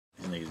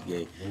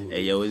gay.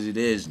 Hey, yo, as it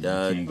is,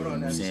 dog. Can't go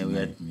I'm saying we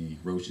got.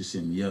 Roach just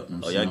hit me up.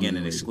 Oh, y'all getting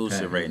an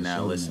exclusive right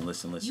now.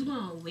 Listen. You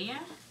going where?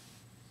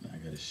 I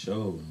got a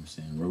show. I'm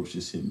saying Roach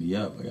just hit me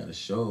up. I got a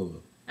show.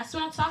 That's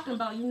what I'm talking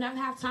about. You never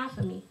have time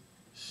for me.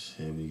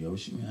 Here we go.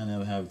 What you mean I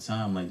never have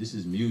time? Like, this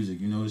is music.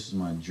 You know, this is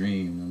my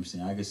dream. You know what I'm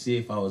saying? I could see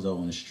if I was out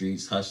on the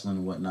streets hustling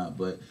and whatnot,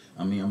 but,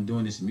 I mean, I'm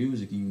doing this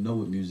music, and you know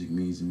what music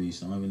means to me,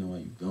 so I don't even know why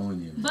you're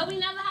going there. But we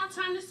never have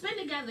time to spend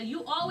together.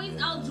 You always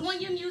out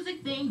doing your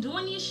music thing,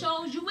 doing your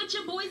shows. You with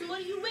your boys more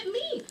than you with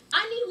me.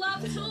 I need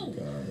love, too.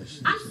 Gosh.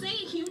 I'm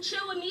saying, can you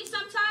chill with me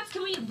sometimes?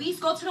 Can we at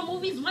least go to the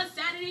movies one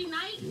Saturday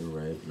night? You're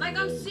right. Like,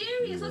 I'm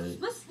serious.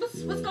 What's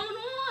going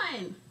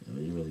on?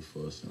 You're really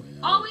forcing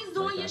right now. Always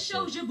doing your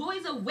shows. Your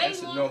boys are way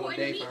more important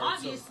than me,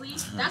 obviously.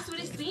 That's what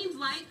it seems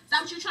like. Is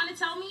that what you're trying to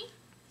tell me?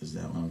 Is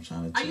that what I'm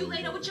trying to tell you? Are you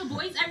laid up with your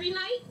boys every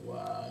night?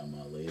 Wow, am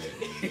I laid up?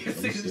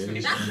 That's what it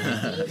seems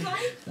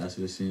like. That's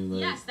what it seems like?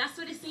 Yes, that's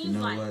what it seems You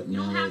know like. what, You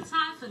don't man? have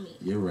time for me.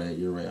 You're right.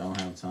 I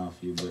don't have time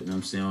for you, but you know what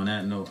I'm saying, on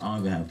that note, I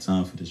don't even have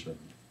time for this right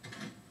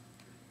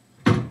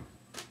now.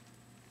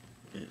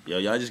 Yo,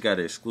 y'all just got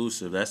an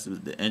exclusive. That's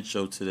the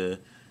intro to the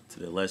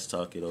Let's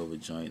Talk It Over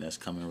joint. That's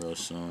coming real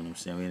soon. I'm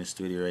saying we in the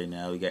studio right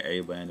now. We got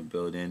everybody in the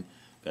building.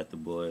 Got the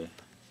boy.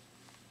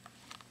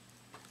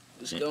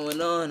 What's going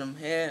on? I'm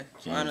here.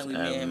 James Finally, me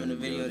and him in the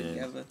video building.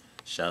 together.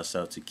 Shouts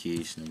out to Keish, you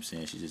know what I'm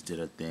saying? She just did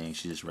her thing.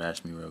 She just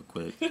rashed me real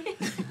quick.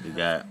 We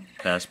got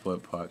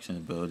Passport Parks in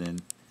the building.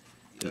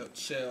 Yo,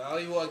 chill. All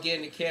you want to get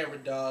in the camera,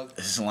 dog.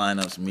 His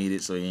lineup's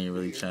meted, so he ain't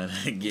really trying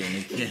to get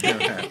in the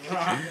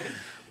camera.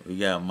 We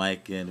got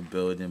Mike in the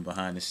building,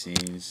 behind the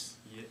scenes.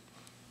 Yeah. You know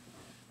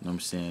what I'm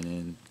saying?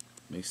 And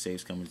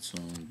mixtapes coming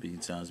soon.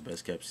 Beantown's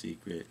best kept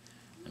secret. You know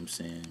what I'm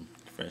saying?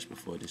 Fresh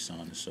before this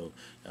on, so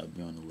y'all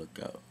be on the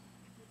lookout.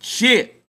 Shit!